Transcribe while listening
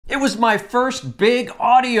It was my first big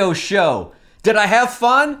audio show. Did I have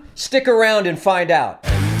fun? Stick around and find out.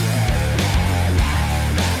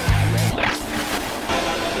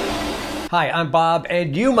 Hi, I'm Bob,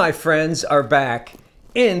 and you, my friends, are back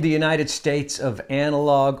in the United States of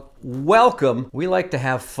Analog. Welcome. We like to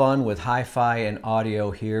have fun with hi-fi and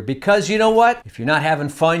audio here because you know what? If you're not having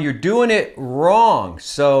fun, you're doing it wrong.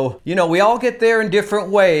 So, you know, we all get there in different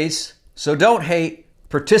ways. So don't hate,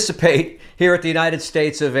 participate here at the United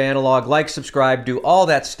States of Analog. Like, subscribe, do all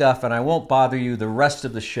that stuff, and I won't bother you the rest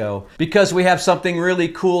of the show because we have something really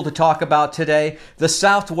cool to talk about today. The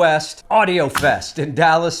Southwest Audio Fest in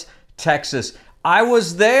Dallas, Texas. I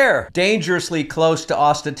was there, dangerously close to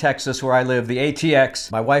Austin, Texas, where I live, the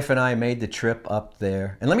ATX. My wife and I made the trip up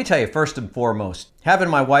there. And let me tell you, first and foremost, having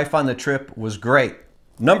my wife on the trip was great.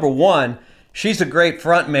 Number one, she's a great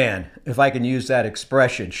front man, if I can use that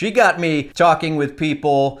expression. She got me talking with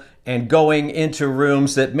people and going into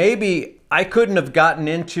rooms that maybe I couldn't have gotten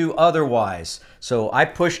into otherwise. So I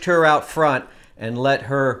pushed her out front and let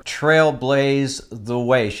her trailblaze the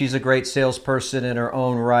way. She's a great salesperson in her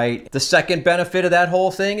own right. The second benefit of that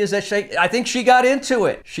whole thing is that I think she got into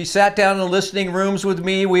it. She sat down in the listening rooms with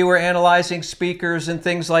me. We were analyzing speakers and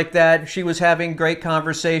things like that. She was having great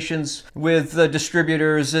conversations with the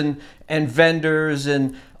distributors and vendors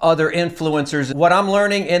and other influencers. What I'm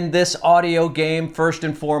learning in this audio game, first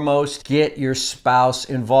and foremost, get your spouse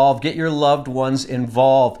involved, get your loved ones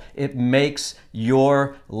involved. It makes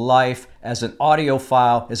your life as an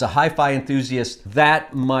audiophile, as a hi-fi enthusiast,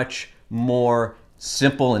 that much more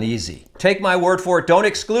simple and easy. Take my word for it, don't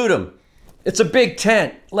exclude them. It's a big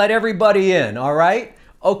tent, let everybody in, all right?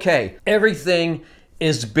 Okay, everything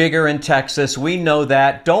is bigger in Texas. We know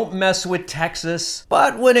that. Don't mess with Texas.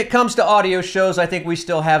 But when it comes to audio shows, I think we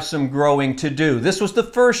still have some growing to do. This was the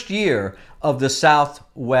first year of the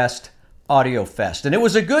Southwest Audio Fest, and it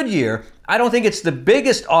was a good year. I don't think it's the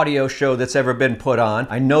biggest audio show that's ever been put on.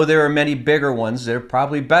 I know there are many bigger ones. There are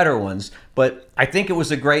probably better ones, but I think it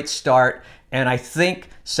was a great start, and I think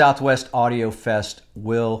Southwest Audio Fest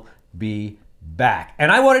will be back.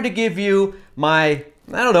 And I wanted to give you my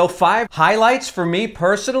 5 highlights for me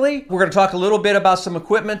personally. We're going to talk a little bit about some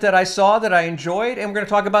equipment that I saw that I enjoyed, and we're going to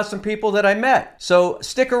talk about some people that I met. So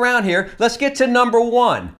stick around here. Let's get to number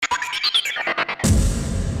 1.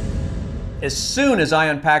 As soon as I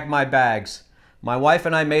unpacked my bags, my wife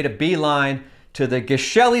and I made a beeline to the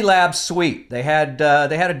Geshelli Labs suite. They had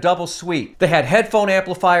a double suite. They had headphone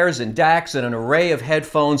amplifiers and DACs and an array of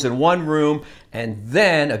headphones in one room, and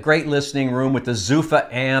then a great listening room with the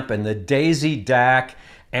WiiM AMP and the Daisy DAC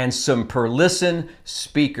and some per listen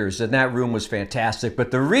speakers, and that room was fantastic. But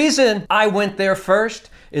the reason I went there first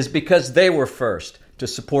is because they were first to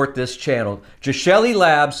support this channel. Geshelli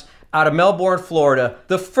Labs out of Melbourne, Florida,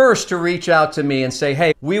 the first to reach out to me and say,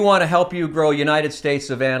 hey, we want to help you grow United States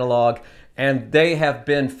of Analog, and they have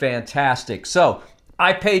been fantastic. So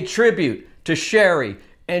I paid tribute to Sherry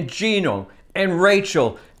and Gino and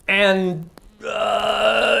Rachel and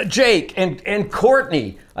Jake and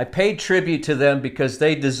Courtney. I paid tribute to them because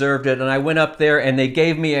they deserved it, and I went up there and they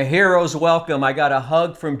gave me a hero's welcome. I got a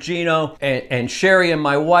hug from Gino, and Sherry and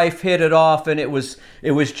my wife hit it off, and it was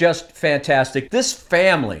just fantastic. This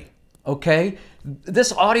family, okay,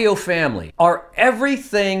 this audio family are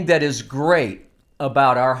everything that is great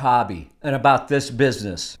about our hobby and about this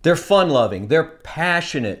business. They're fun-loving, they're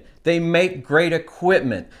passionate, they make great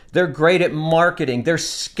equipment, they're great at marketing, they're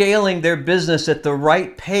scaling their business at the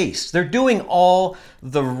right pace, they're doing all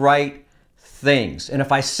the right things. And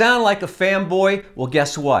if I sound like a fanboy, well,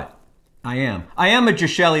 guess what? I am. I am a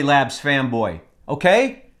Geshelli Labs fanboy,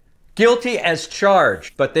 okay? Guilty as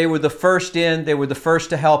charged, but they were the first in, they were the first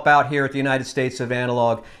to help out here at the United States of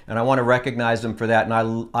Analog, and I want to recognize them for that, and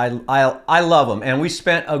I love them. And we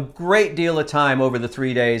spent a great deal of time over the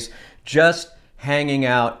 3 days just hanging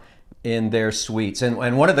out in their suites.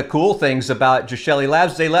 And one of the cool things about Geshelli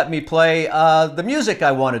Labs, they let me play the music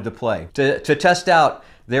I wanted to play to test out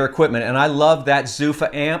their equipment, and I love that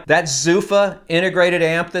WiiM amp. That WiiM integrated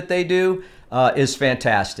amp that they do is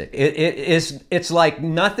fantastic. It's like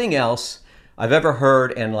nothing else I've ever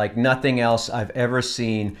heard and like nothing else I've ever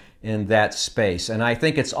seen in that space. And I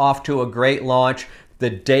think it's off to a great launch. The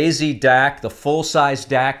Daisy DAC, the full-size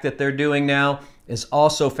DAC that they're doing now, is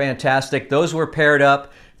also fantastic. Those were paired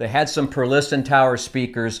up. They had some per listen tower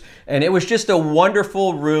speakers, and it was just a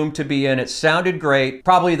wonderful room to be in. It sounded great.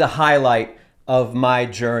 Probably the highlight of my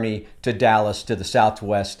journey to Dallas, to the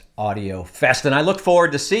Southwest Audio Fest. And I look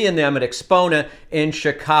forward to seeing them at Exponent in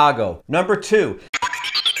Chicago. Number 2.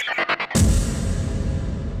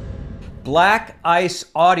 Black Ice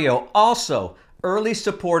Audio, also early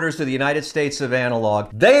supporters of the United States of Analog.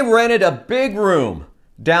 They rented a big room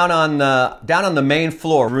down on the main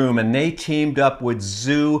floor room, and they teamed up with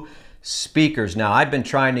Zoo Speakers. Now, I've been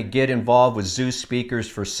trying to get involved with Zoo Speakers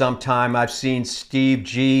for some time. I've seen Steve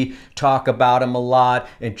G talk about them a lot,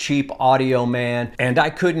 and Cheap Audio Man, and I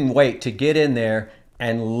couldn't wait to get in there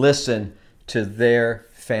and listen to their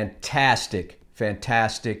fantastic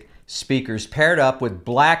speakers paired up with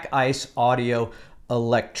Black Ice Audio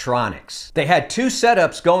electronics. They had two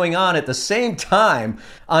setups going on at the same time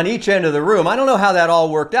on each end of the room. I don't know how that all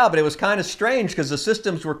worked out, but it was kind of strange because the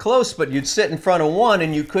systems were close, but you'd sit in front of one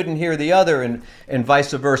and you couldn't hear the other, and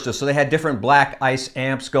vice versa. So they had different Black Ice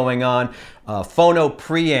amps going on, Phono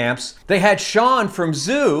Preamps. They had Sean from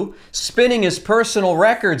Zoo spinning his personal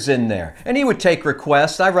records in there, and he would take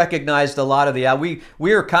requests. I recognized a lot of the, we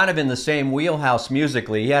were kind of in the same wheelhouse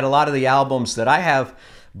musically. He had a lot of the albums that I have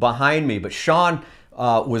behind me, but Sean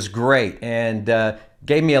was great and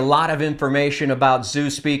gave me a lot of information about Zoo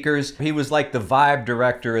Speakers. He was like the vibe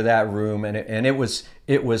director of that room, and it was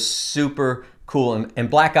super cool. And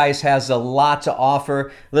Black Ice has a lot to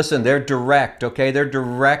offer. Listen, they're direct, okay? They're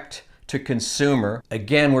direct to consumer.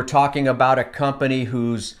 Again, we're talking about a company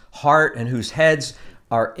whose heart and whose heads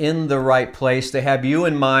are in the right place. They have you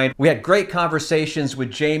in mind. We had great conversations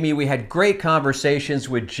with Jamie. We had great conversations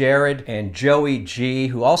with Jared and Joey G,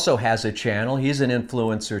 who also has a channel. He's an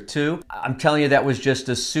influencer too. I'm telling you, that was just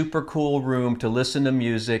a super cool room to listen to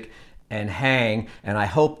music and hang, and I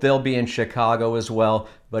hope they'll be in Chicago as well.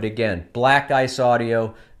 But again, Black Ice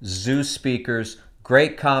Audio, Zoo Speakers,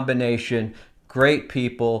 great combination, great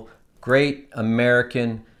people, great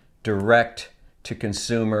American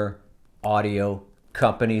direct-to-consumer audio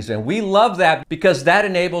companies, and we love that because that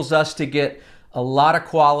enables us to get a lot of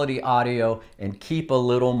quality audio and keep a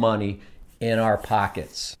little money in our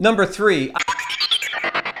pockets. Number 3,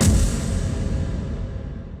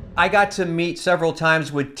 I got to meet several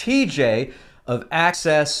times with TJ of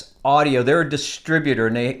Access Audio. They're a distributor,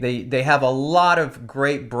 and they have a lot of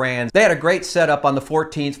great brands. They had a great setup on the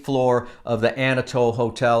 14th floor of the Anatole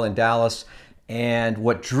Hotel in Dallas. And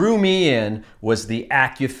what drew me in was the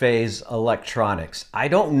Accuphase electronics. I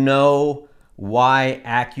don't know why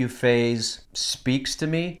Accuphase speaks to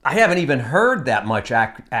me. I haven't even heard that much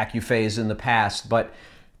Accuphase in the past, but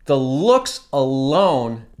the looks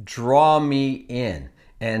alone draw me in.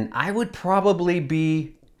 And I would probably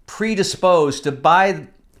be predisposed to buy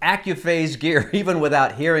Accuphase gear even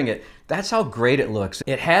without hearing it. That's how great it looks.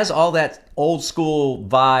 It has all that old school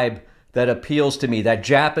vibe that appeals to me, that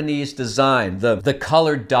Japanese design, the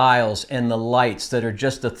colored dials and the lights that are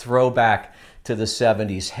just a throwback to the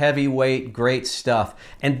 70s. Heavyweight, great stuff.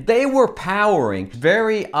 And they were powering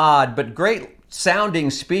very odd but great sounding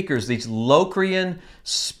speakers, these Locrian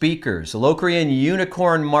speakers, Locrian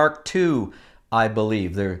Unicorn Mark II, I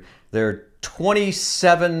believe. They're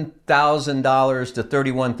 $27,000 to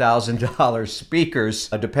 $31,000 speakers,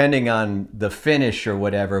 depending on the finish or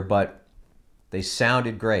whatever, but they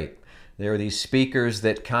sounded great. There are these speakers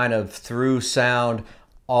that kind of threw sound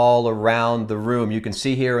all around the room. You can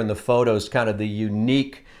see here in the photos kind of the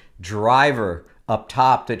unique driver up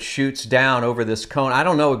top that shoots down over this cone. I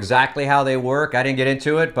don't know exactly how they work. I didn't get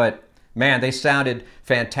into it, but man, they sounded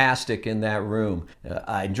fantastic in that room.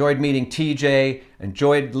 I enjoyed meeting TJ,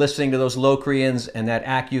 enjoyed listening to those Locrians and that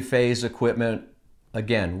Accuphase equipment.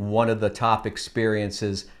 Again, one of the top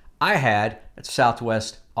experiences I had at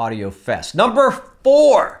Southwest Audio Fest. Number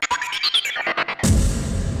 4.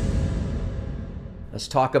 Let's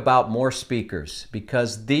talk about more speakers,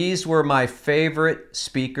 because these were my favorite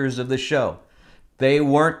speakers of the show. They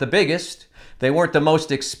weren't the biggest, they weren't the most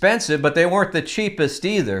expensive, but they weren't the cheapest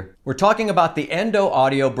either. We're talking about the Endo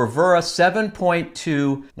Audio Bravura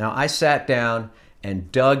 7.2. Now, I sat down and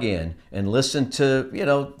dug in and listened to, you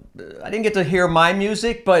know, I didn't get to hear my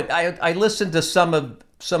music, but I listened to some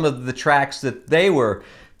of the tracks that they were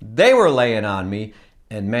laying on me.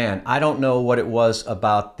 And man, I don't know what it was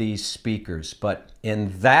about these speakers, but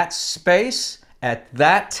in that space, at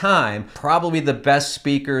that time, probably the best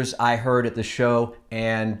speakers I heard at the show.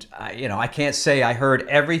 And you know, I can't say I heard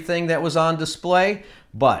everything that was on display,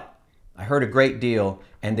 but I heard a great deal,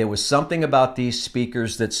 and there was something about these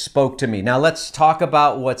speakers that spoke to me. Now let's talk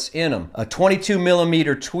about what's in them. A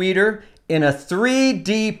 22mm tweeter in a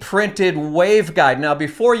 3D printed waveguide. Now,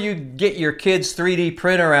 before you get your kid's 3D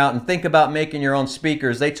printer out and think about making your own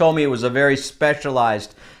speakers, they told me it was a very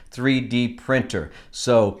specialized 3D printer.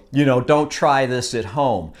 So, you know, don't try this at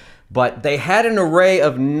home. But they had an array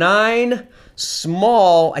of 9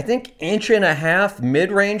 small, I think 1.5 inch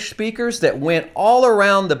mid-range speakers that went all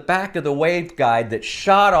around the back of the waveguide that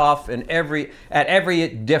shot off at every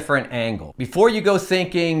different angle. Before you go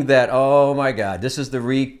thinking that, oh my God, this is the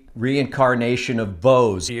reincarnation of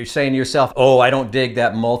Bose, you're saying to yourself, oh, I don't dig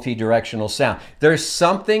that multi-directional sound. There's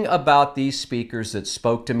something about these speakers that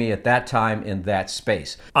spoke to me at that time in that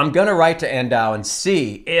space. I'm gonna write to Endow and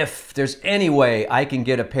see if there's any way I can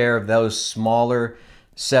get a pair of those smaller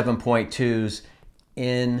 7.2s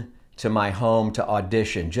into my home to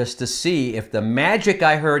audition, just to see if the magic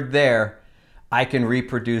I heard there I can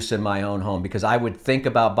reproduce in my own home, because I would think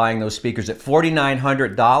about buying those speakers at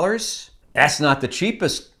 $4,900. That's not the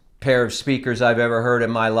cheapest pair of speakers I've ever heard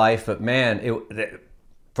in my life, but man,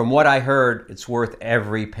 from what I heard, it's worth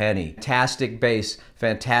every penny. Fantastic bass,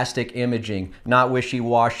 fantastic imaging, not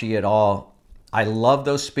wishy-washy at all. I love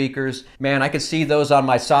those speakers. Man, I could see those on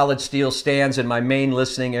my solid steel stands in my main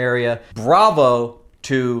listening area. Bravo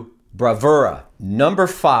to Bravura. Number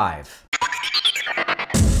 5.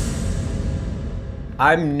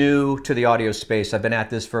 I'm new to the audio space. I've been at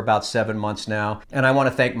this for about 7 months now, and I want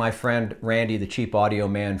to thank my friend Randy, the Cheap Audio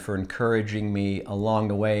Man, for encouraging me along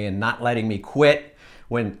the way and not letting me quit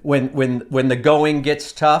when the going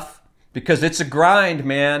gets tough, because it's a grind,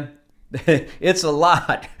 man. It's a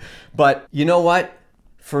lot. But you know what?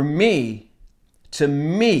 For me to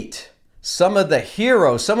meet some of the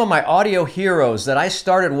heroes, some of my audio heroes that I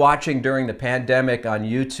started watching during the pandemic on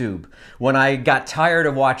YouTube, when I got tired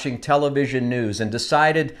of watching television news and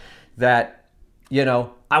decided that, you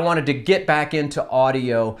know, I wanted to get back into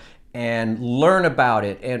audio and learn about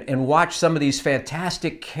it and watch some of these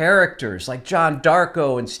fantastic characters like John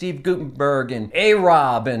Darko and Steve Gutenberg and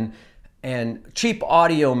A-Rob and Cheap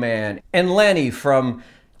Audio Man and Lenny from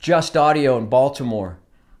Just Audio in Baltimore.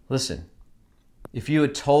 Listen, if you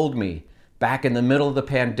had told me back in the middle of the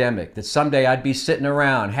pandemic that someday I'd be sitting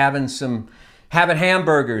around having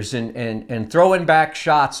hamburgers and throwing back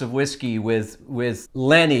shots of whiskey with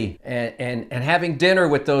Lenny and having dinner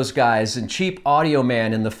with those guys and Cheap Audio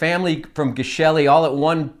Man and the family from Geshelli all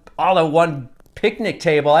at one picnic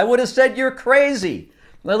table, I would have said you're crazy.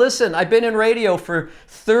 Now listen, I've been in radio for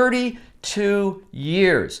 32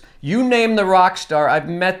 years. You name the rock star, I've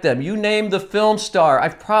met them. You name the film star,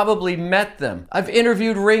 I've probably met them. I've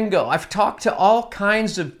interviewed Ringo. I've talked to all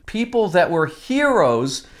kinds of people that were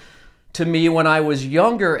heroes to me when I was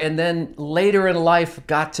younger, and then later in life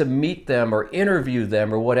got to meet them or interview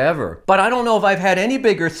them or whatever. But I don't know if I've had any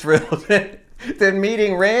bigger thrill than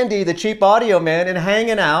meeting Randy, the Cheap Audio Man, and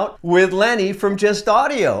hanging out with Lenny from Just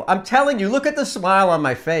Audio. I'm telling you, look at the smile on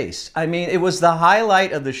my face. I mean, it was the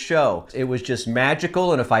highlight of the show. It was just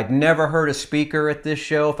magical, and if I'd never heard a speaker at this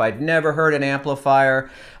show, if I'd never heard an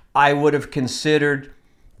amplifier, I would have considered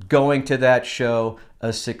going to that show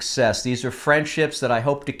a success. These are friendships that I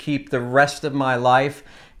hope to keep the rest of my life,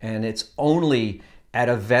 and it's only at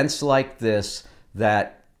events like this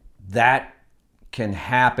that can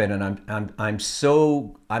happen, and I'm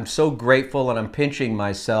so grateful, and I'm pinching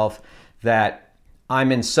myself that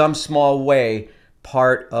I'm in some small way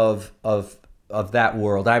part of that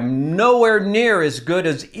world. I'm nowhere near as good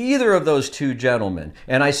as either of those two gentlemen,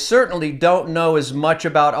 and I certainly don't know as much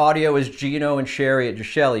about audio as Gino and Sherry at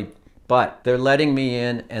Geshelli, but they're letting me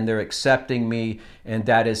in and they're accepting me, and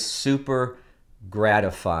that is super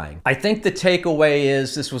gratifying. I think the takeaway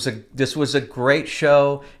is this was a great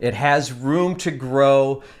show. It has room to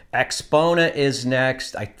grow. Expona is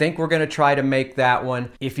next. I think we're going to try to make that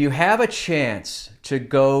one. If you have a chance to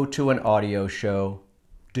go to an audio show,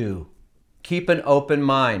 do. Keep an open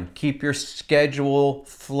mind. Keep your schedule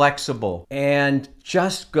flexible, and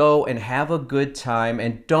just go and have a good time,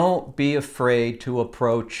 and don't be afraid to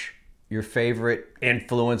approach your favorite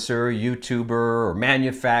influencer, YouTuber, or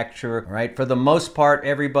manufacturer, right? For the most part,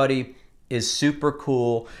 everybody is super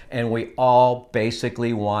cool, and we all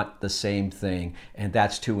basically want the same thing, and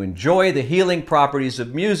that's to enjoy the healing properties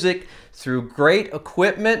of music through great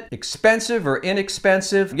equipment, expensive or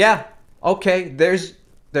inexpensive. Yeah, okay, there's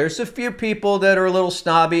a few people that are a little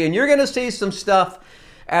snobby, and you're gonna see some stuff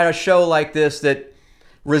at a show like this that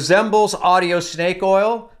resembles audio snake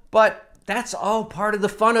oil, but that's all part of the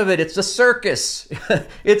fun of it. It's a circus.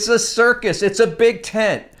 It's a circus. It's a big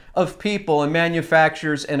tent of people and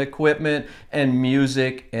manufacturers and equipment and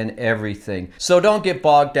music and everything. So don't get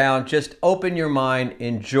bogged down. Just open your mind,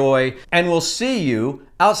 enjoy, and we'll see you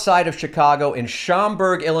outside of Chicago in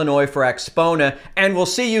Schaumburg, Illinois for Expona, and we'll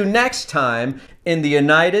see you next time in the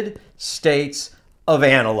United States of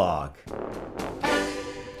Analog.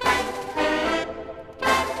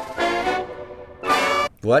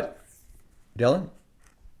 What? Dylan?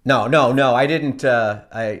 No. I didn't.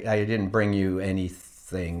 I didn't bring you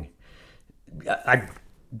anything.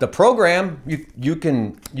 The program. You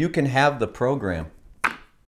can have the program.